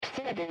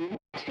Mana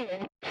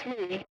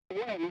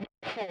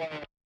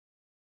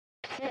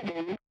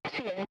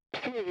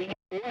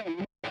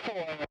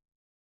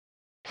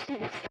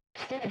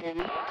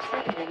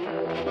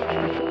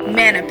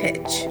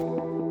Pitch.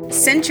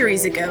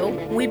 Centuries ago,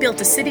 we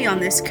built a city on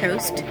this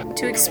coast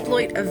to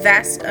exploit a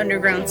vast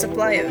underground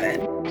supply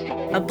event.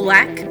 A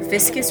black,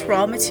 viscous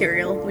raw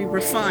material we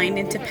refined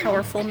into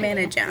powerful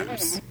mana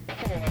gems.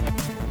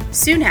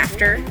 Soon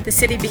after, the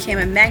city became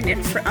a magnet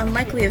for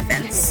unlikely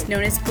events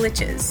known as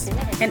glitches,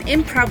 and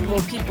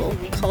improbable people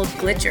called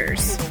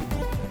glitchers.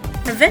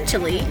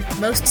 Eventually,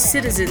 most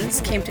citizens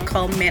came to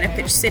call Mana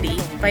Pitch City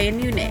by a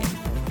new name.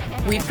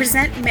 We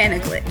present Mana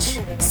Glitch,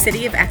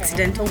 City of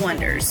Accidental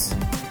Wonders.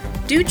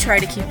 Do try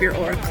to keep your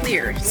aura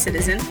clear,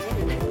 citizen.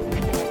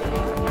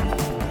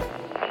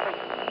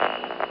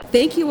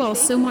 Thank you all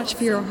so much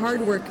for your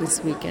hard work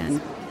this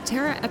weekend.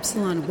 Terra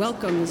Epsilon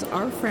welcomes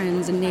our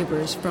friends and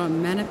neighbors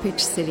from Mana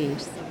Pitch City.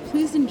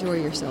 Please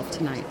enjoy yourself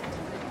tonight.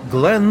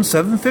 Glenn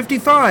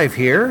 755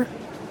 here.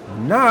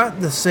 Not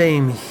the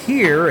same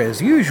here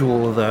as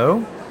usual,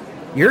 though.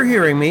 You're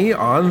hearing me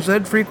on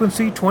Z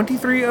frequency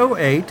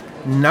 2308,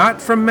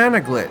 not from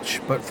Mana Glitch,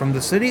 but from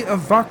the city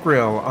of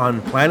Vokril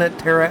on planet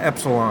Terra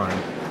Epsilon.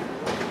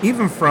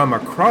 Even from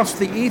across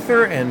the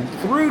ether and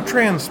through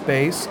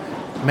transspace,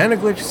 Mana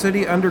Glitch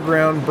City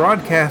Underground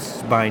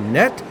broadcasts by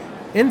net,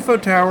 info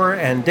tower,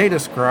 and data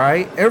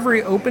scry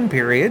every open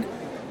period.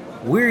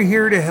 We're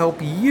here to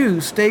help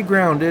you stay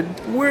grounded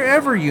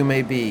wherever you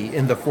may be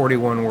in the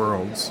 41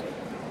 worlds.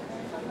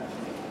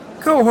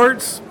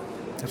 Cohorts,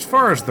 as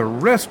far as the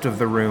rest of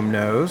the room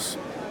knows,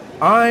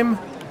 I'm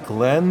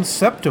Glenn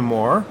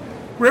Septimore,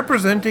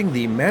 representing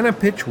the Mana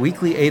Pitch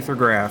Weekly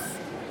Aethergraph.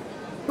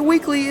 The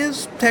weekly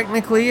is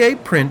technically a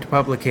print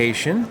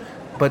publication,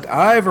 but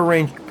I've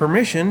arranged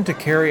permission to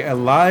carry a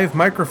live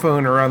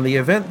microphone around the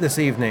event this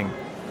evening.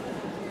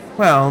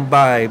 Well,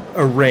 by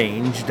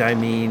arranged, I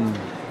mean,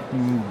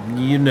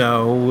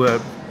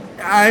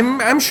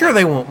 I'm sure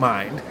they won't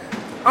mind.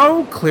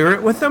 I'll clear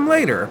it with them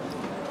later,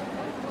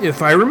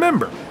 if I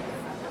remember.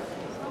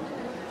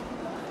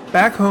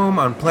 Back home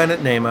on planet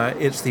Nema,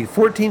 it's the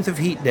 14th of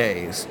Heat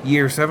Days,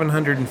 year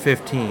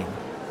 715.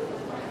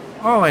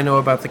 All I know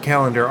about the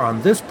calendar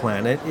on this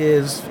planet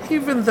is,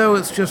 even though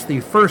it's just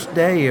the first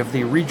day of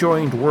the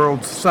Rejoined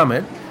Worlds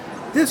Summit,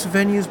 this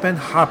venue's been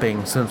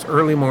hopping since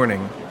early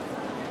morning.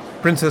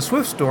 Princess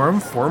Swiftstorm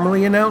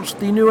formally announced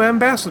the new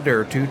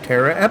ambassador to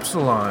Terra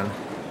Epsilon,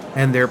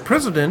 and their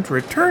president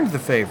returned the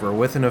favor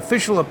with an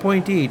official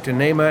appointee to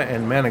Nema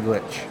and Mana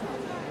Glitch.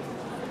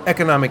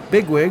 Economic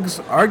bigwigs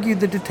argued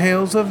the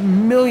details of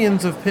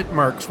millions of pit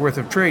marks worth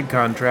of trade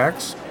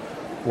contracts,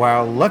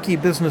 while lucky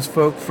business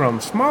folk from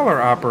smaller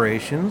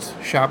operations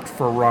shopped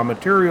for raw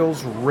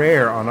materials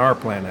rare on our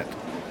planet.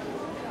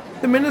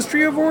 The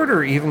Ministry of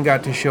Order even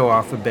got to show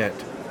off a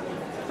bit.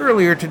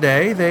 Earlier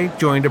today, they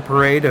joined a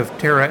parade of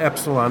Terra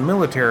Epsilon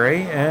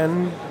military,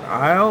 and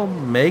I'll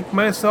make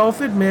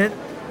myself admit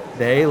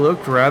they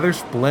looked rather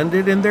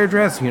splendid in their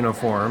dress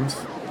uniforms.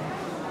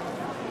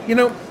 You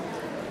know,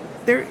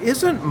 there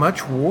isn't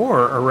much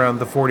war around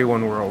the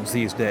 41 worlds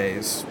these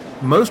days,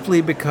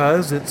 mostly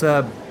because it's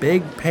a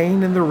big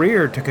pain in the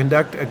rear to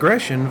conduct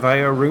aggression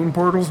via rune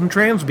portals and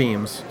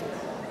transbeams.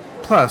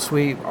 Plus,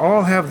 we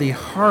all have the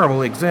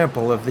horrible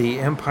example of the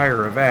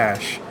Empire of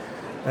Ash,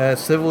 a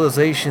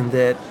civilization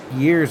that,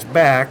 years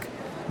back,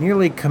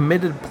 nearly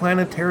committed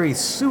planetary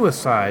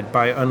suicide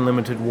by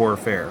unlimited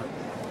warfare.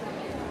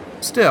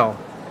 Still,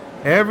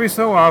 every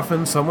so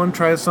often someone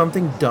tries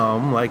something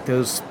dumb like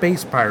those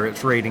space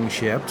pirates raiding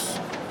ships,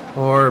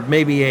 or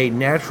maybe a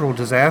natural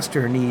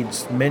disaster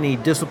needs many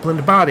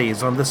disciplined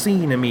bodies on the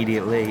scene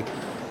immediately,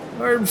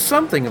 or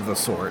something of the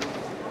sort.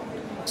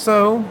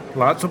 So,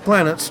 lots of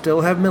planets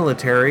still have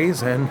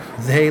militaries, and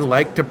they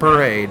like to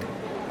parade.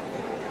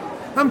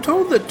 I'm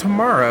told that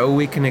tomorrow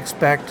we can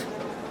expect...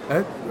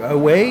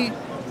 wait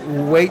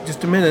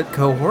just a minute,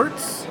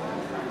 cohorts.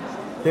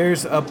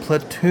 There's a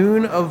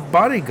platoon of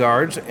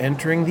bodyguards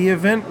entering the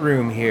event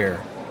room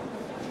here.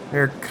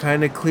 They're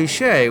kind of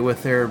cliche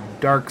with their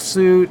dark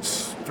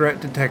suits,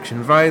 threat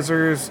detection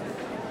visors,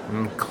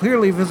 and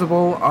clearly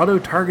visible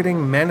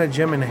auto-targeting mana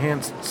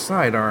gem-enhanced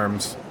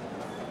sidearms.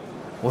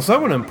 Well,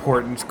 someone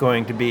important's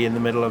going to be in the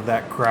middle of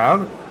that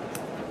crowd.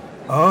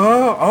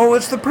 Oh,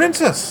 it's the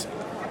princess.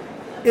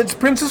 It's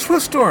Princess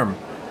Swiftstorm.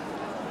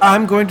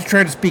 I'm going to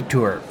try to speak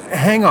to her.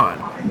 Hang on.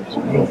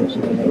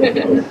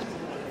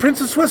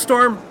 Princess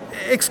Swiftstorm,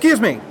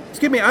 excuse me,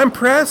 I'm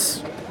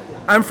Press.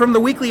 I'm from the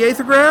Weekly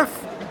Aethergraph.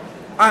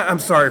 I'm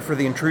sorry for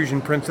the intrusion,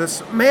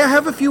 Princess. May I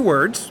have a few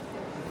words?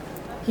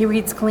 He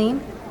reads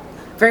clean.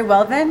 Very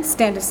well then,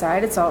 stand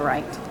aside, it's all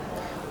right.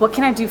 What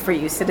can I do for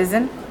you,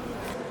 citizen?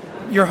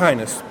 Your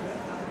Highness,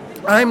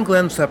 I'm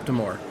Glenn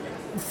Septimore.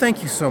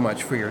 Thank you so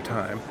much for your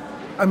time.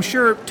 I'm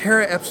sure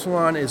Terra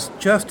Epsilon is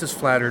just as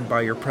flattered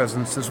by your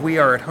presence as we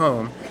are at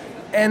home,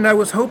 and I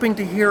was hoping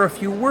to hear a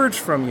few words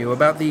from you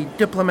about the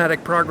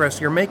diplomatic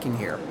progress you're making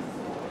here.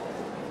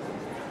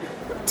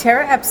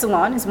 Terra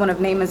Epsilon is one of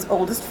Nema's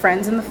oldest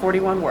friends in the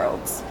 41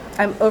 worlds.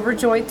 I'm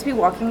overjoyed to be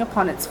walking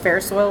upon its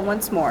fair soil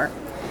once more,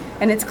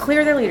 and it's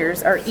clear their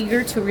leaders are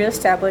eager to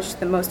reestablish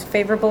the most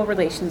favorable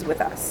relations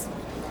with us.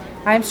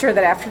 I am sure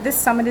that after this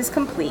summit is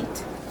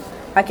complete,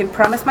 I can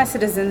promise my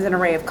citizens an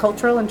array of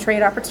cultural and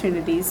trade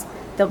opportunities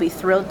they'll be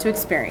thrilled to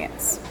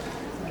experience.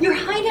 Your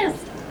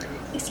Highness!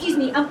 Excuse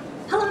me,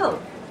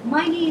 hello.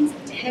 My name's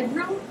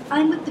Tedro.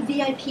 I'm with the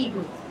VIP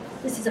group.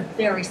 This is a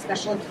very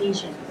special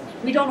occasion.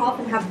 We don't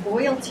often have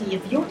royalty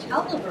of your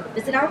caliber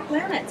visit our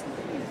planet.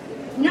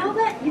 Now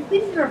that you've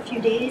been here a few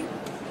days,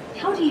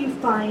 how do you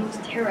find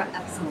Terra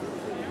Epsilon?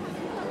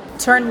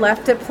 Turn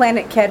left at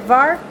planet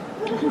Kedvar.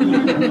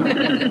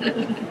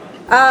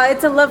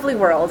 It's a lovely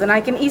world, and I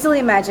can easily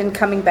imagine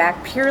coming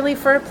back purely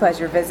for a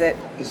pleasure visit.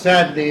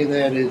 Sadly,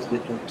 there is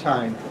little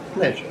time for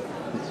pleasure,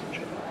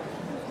 Mr.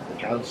 The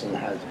Council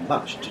has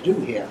much to do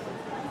here.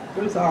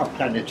 Both our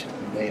planet,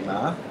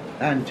 Neymar,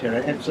 and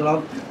Terra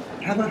Epsilon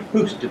have a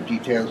host of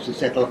details to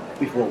settle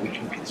before we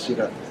can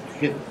consider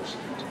frivolous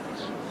matters.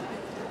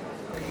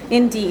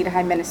 Indeed,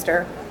 High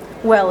Minister.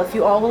 Well, if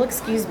you all will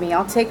excuse me,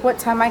 I'll take what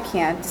time I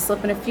can to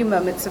slip in a few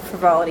moments of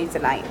frivolity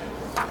tonight.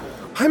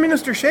 Hi,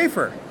 Minister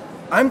Schaefer.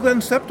 I'm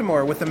Glenn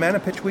Septimore with the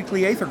Manapitch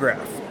Weekly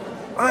Aethergraph.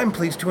 I'm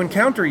pleased to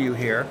encounter you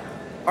here.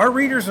 Our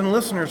readers and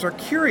listeners are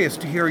curious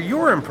to hear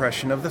your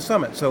impression of the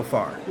summit so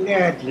far.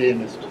 Gladly,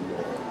 Mr.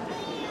 Moore.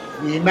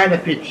 The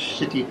Manapitch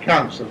City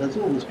Council has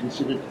always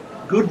considered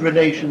good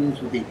relations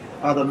with the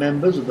other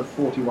members of the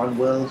 41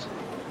 Worlds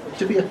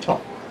to be a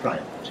top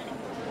priority.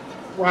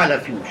 While a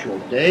few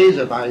short days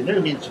are by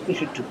no means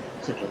sufficient to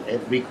settle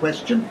every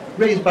question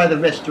raised by the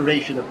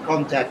restoration of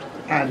contact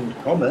and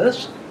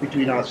commerce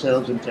between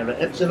ourselves and Terra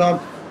Epsilon,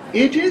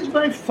 it is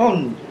my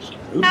fondest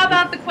hope... How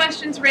about the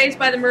questions raised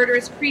by the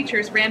murderous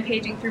creatures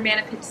rampaging through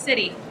Manapitch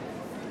City?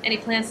 Any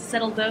plans to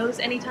settle those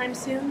anytime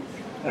soon?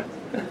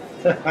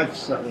 I'm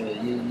sorry,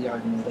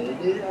 young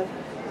lady.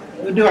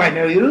 Do I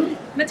know you?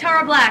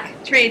 Matara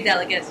Black, trade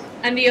delegate.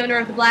 I'm the owner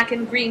of the Black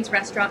and Greens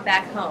restaurant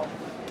back home.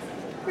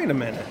 Wait a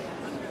minute.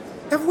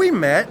 Have we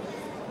met?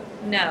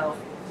 No.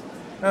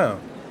 Oh.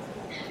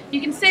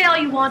 You can say all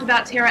you want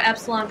about Terra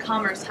Epsilon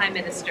commerce, High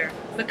Minister,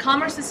 but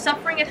commerce is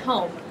suffering at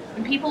home,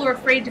 and people are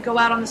afraid to go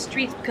out on the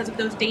streets because of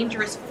those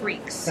dangerous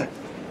freaks.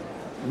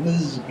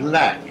 Ms.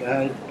 Black,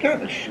 I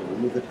can assure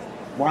you that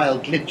while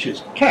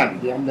glitchers can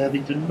be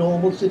unnerving to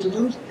normal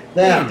citizens,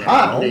 they're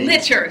hardly...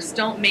 Glitchers,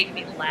 don't make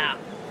me laugh.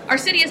 Our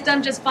city has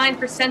done just fine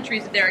for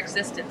centuries of their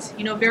existence.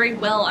 You know very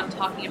well I'm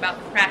talking about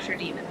the Crasher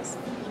Demons.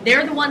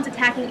 They're the ones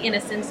attacking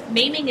innocents,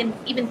 maiming and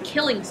even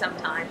killing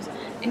sometimes,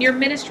 and your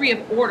Ministry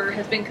of Order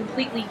has been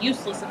completely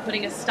useless in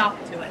putting a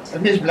stop to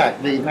it. Ms. Black,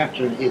 the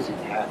matter is in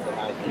hand, and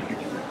I think you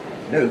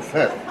no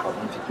further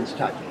comment at this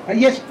time.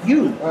 Yes,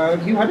 you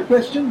had a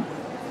question?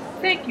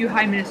 Thank you,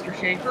 High Minister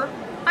Schaefer.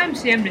 I'm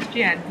Sam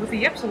Nisjan with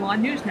the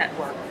Epsilon News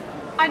Network.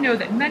 I know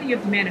that many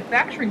of the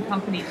manufacturing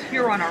companies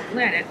here on our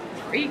planet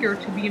are eager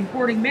to be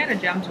importing mana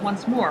gems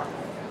once more.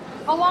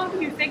 How long do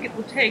you think it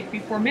will take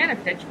before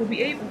Manapitch will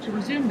be able to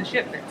resume the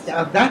shipments?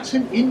 That's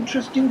an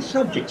interesting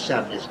subject,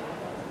 Samus.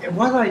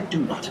 While I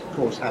do not, of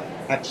course, have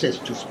access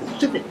to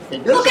specific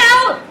figures... Look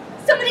out!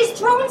 Somebody's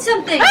throwing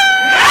something!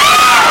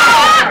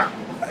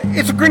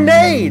 It's a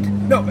grenade!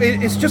 No,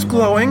 it's just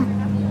glowing.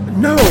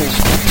 No!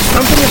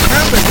 Something has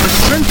happened to the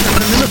princess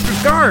and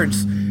minister's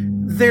guards.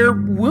 They're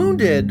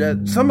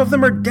wounded. Some of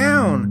them are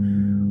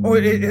down. Oh,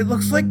 it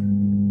looks like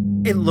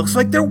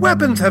their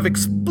weapons have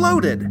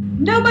exploded.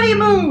 Nobody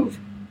move!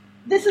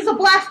 This is a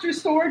blaster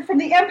sword from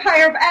the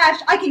Empire of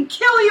Ash. I can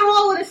kill you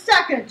all in a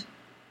second!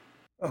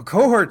 Oh,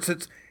 cohorts,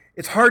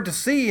 it's hard to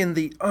see in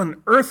the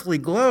unearthly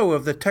glow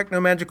of the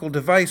technomagical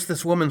device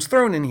this woman's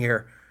thrown in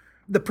here.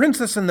 The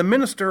princess and the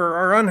minister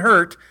are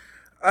unhurt.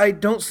 I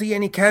don't see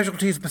any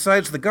casualties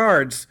besides the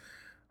guards.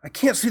 I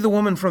can't see the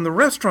woman from the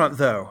restaurant,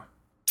 though.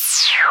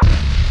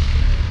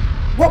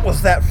 What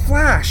was that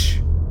flash?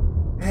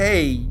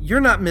 Hey, you're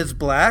not Ms.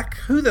 Black.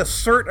 Who the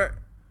cert...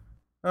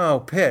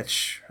 Oh,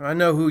 Pitch. I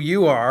know who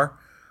you are.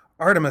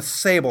 Artemis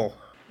Sable.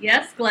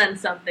 Yes, Glenn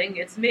something.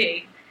 It's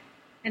me.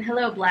 And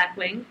hello,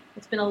 Blackwing.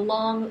 It's been a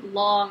long,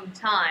 long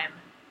time.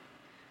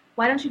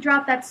 Why don't you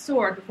drop that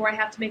sword before I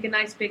have to make a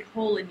nice big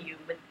hole in you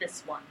with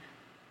this one?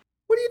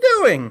 What are you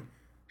doing?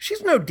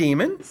 She's no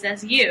demon.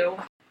 Says you.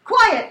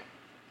 Quiet!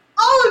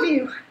 All of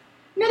you!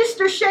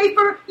 Minister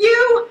Schaefer,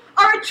 you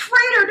are a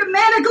traitor to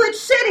Managlitch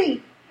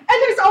City!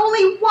 And there's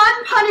only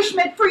one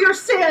punishment for your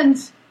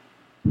sins!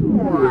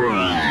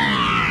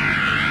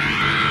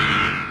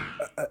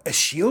 A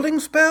shielding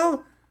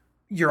spell?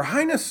 Your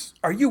Highness,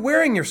 are you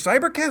wearing your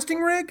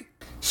cybercasting rig?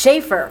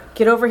 Schaefer,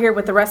 get over here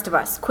with the rest of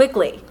us,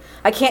 quickly.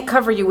 I can't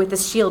cover you with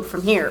this shield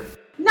from here.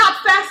 Not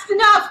fast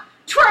enough,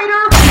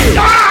 traitor!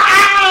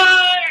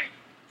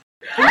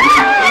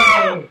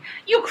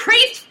 You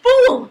crazed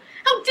fool!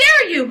 How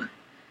dare you!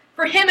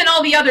 For him and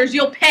all the others,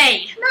 you'll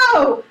pay!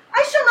 No!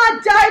 I shall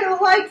not die to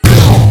like...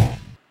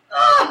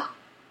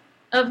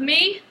 Of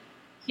me?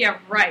 Yeah,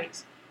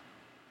 right.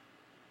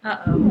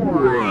 Uh-oh.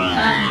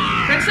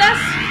 Princess?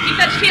 Keep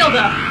that shield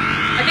up.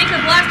 I think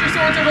her blaster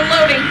sword's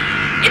overloading.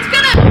 It's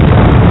gonna...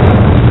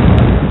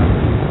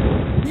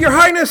 Your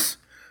Highness!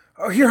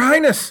 Oh, Your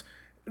Highness!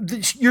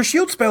 Your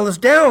shield spell is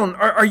down.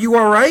 Are you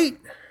all right?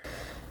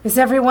 Is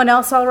everyone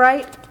else all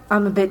right?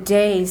 I'm a bit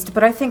dazed,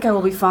 but I think I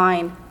will be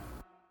fine.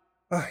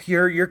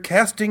 Your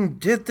casting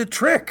did the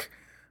trick.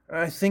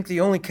 I think the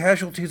only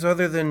casualties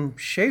other than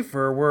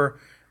Schaefer were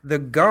the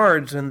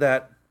guards and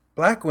that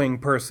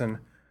Blackwing person.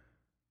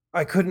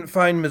 I couldn't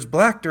find Ms.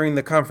 Black during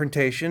the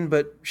confrontation,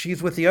 but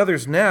she's with the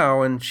others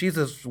now, and she's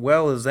as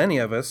well as any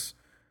of us.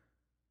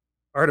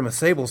 Artemis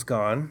Sable's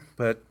gone,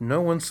 but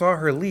no one saw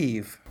her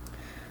leave.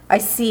 I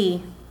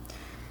see.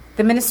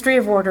 The Ministry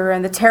of Order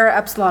and the Terra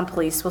Epsilon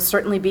Police will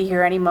certainly be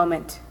here any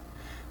moment.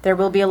 There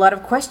will be a lot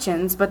of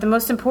questions, but the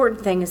most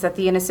important thing is that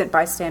the innocent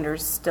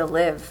bystanders still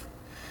live.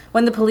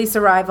 When the police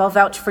arrive, I'll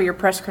vouch for your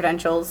press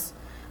credentials,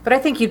 but I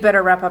think you'd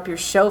better wrap up your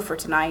show for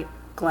tonight,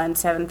 Glenn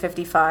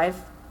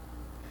 755.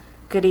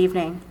 Good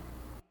evening.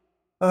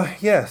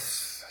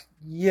 Yes,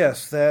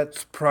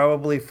 that's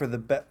probably for the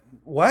best.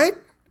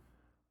 What?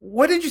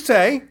 What did you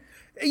say?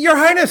 Your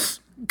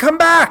Highness, come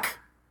back!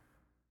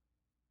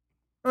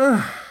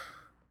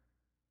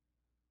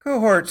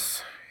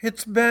 Cohorts,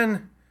 it's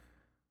been...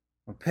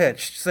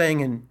 pitched,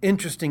 saying an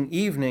interesting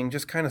evening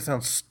just kind of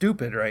sounds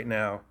stupid right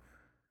now.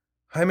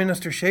 High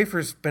Minister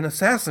Schaefer's been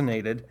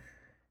assassinated.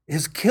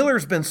 His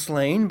killer's been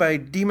slain by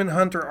demon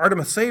hunter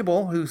Artemis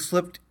Sable, who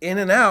slipped in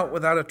and out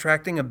without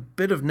attracting a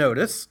bit of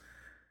notice.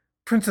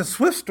 Princess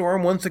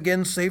Swiftstorm once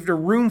again saved a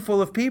room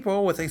full of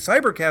people with a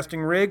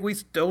cybercasting rig we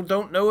still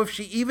don't know if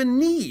she even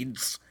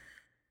needs.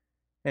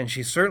 And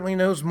she certainly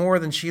knows more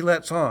than she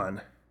lets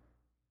on.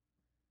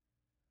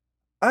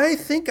 I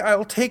think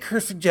I'll take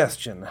her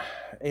suggestion.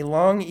 A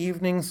long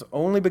evening's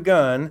only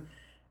begun,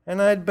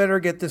 and I'd better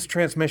get this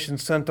transmission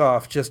sent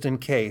off just in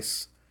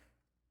case.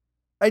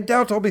 I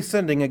doubt I'll be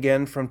sending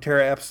again from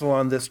Terra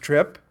Epsilon this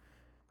trip.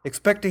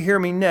 Expect to hear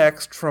me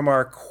next from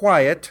our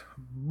quiet,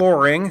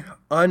 boring,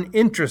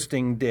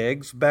 uninteresting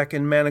digs back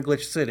in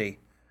Mana-Glitch City.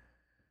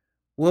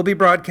 We'll be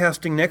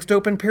broadcasting next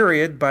open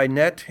period by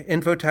Net,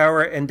 Info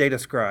Tower, and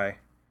Datascry.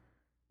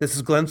 This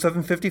is Glenn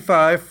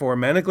 755 for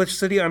Mana-Glitch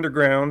City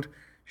Underground,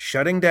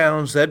 shutting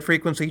down Z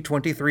frequency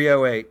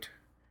 2308.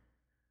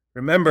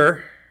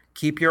 Remember,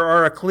 keep your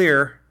aura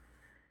clear,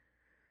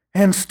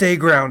 and stay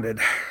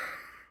grounded.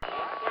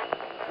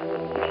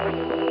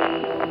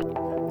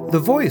 The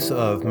voice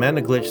of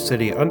Mana-Glitch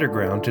City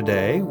Underground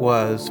today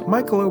was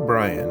Michael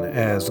O'Brien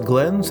as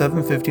Glenn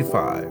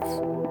 755.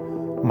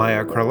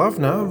 Maya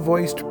Krlovna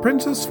voiced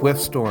Princess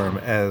Swiftstorm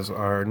as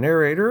our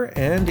narrator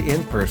and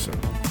in person.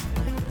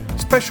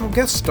 Special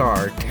guest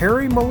star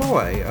Terry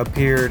Malloy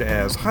appeared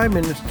as High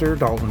Minister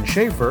Dalton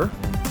Schaefer.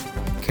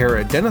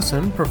 Kara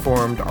Dennison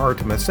performed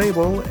Artemis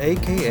Sable,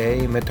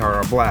 a.k.a.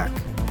 Mitara Black.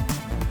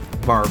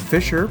 Barb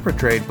Fisher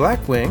portrayed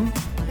Blackwing.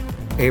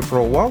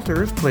 April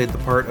Walters played the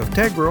part of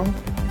Tegral.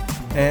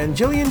 And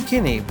Jillian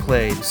Kinney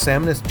played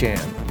Samnus Jan.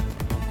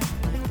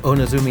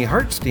 Onozumi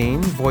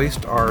Hartstein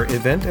voiced our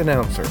event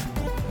announcer.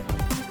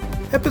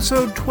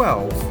 Episode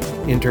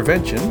 12,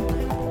 Intervention,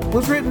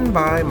 was written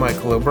by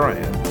Michael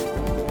O'Brien.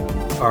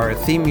 Our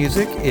theme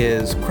music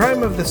is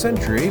Crime of the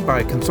Century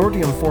by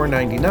Consortium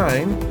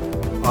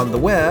 499 on the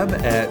web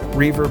at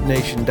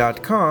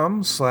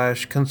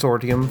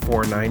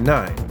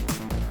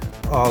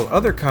reverbnation.com/consortium499. All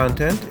other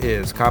content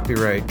is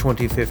copyright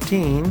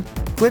 2015,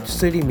 Glitch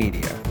City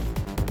Media.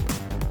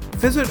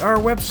 Visit our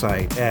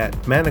website at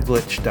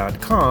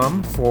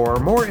managlitch.com for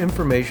more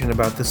information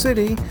about the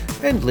city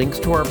and links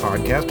to our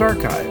podcast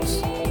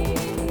archives.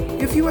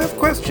 If you have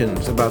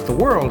questions about the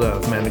world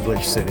of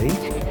Mana-Glitch City,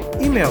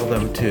 email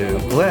them to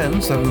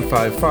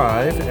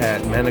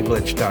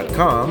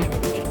glenn755@managlitch.com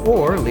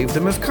or leave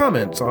them as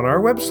comments on our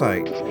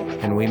website,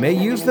 and we may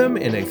use them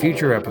in a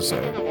future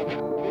episode.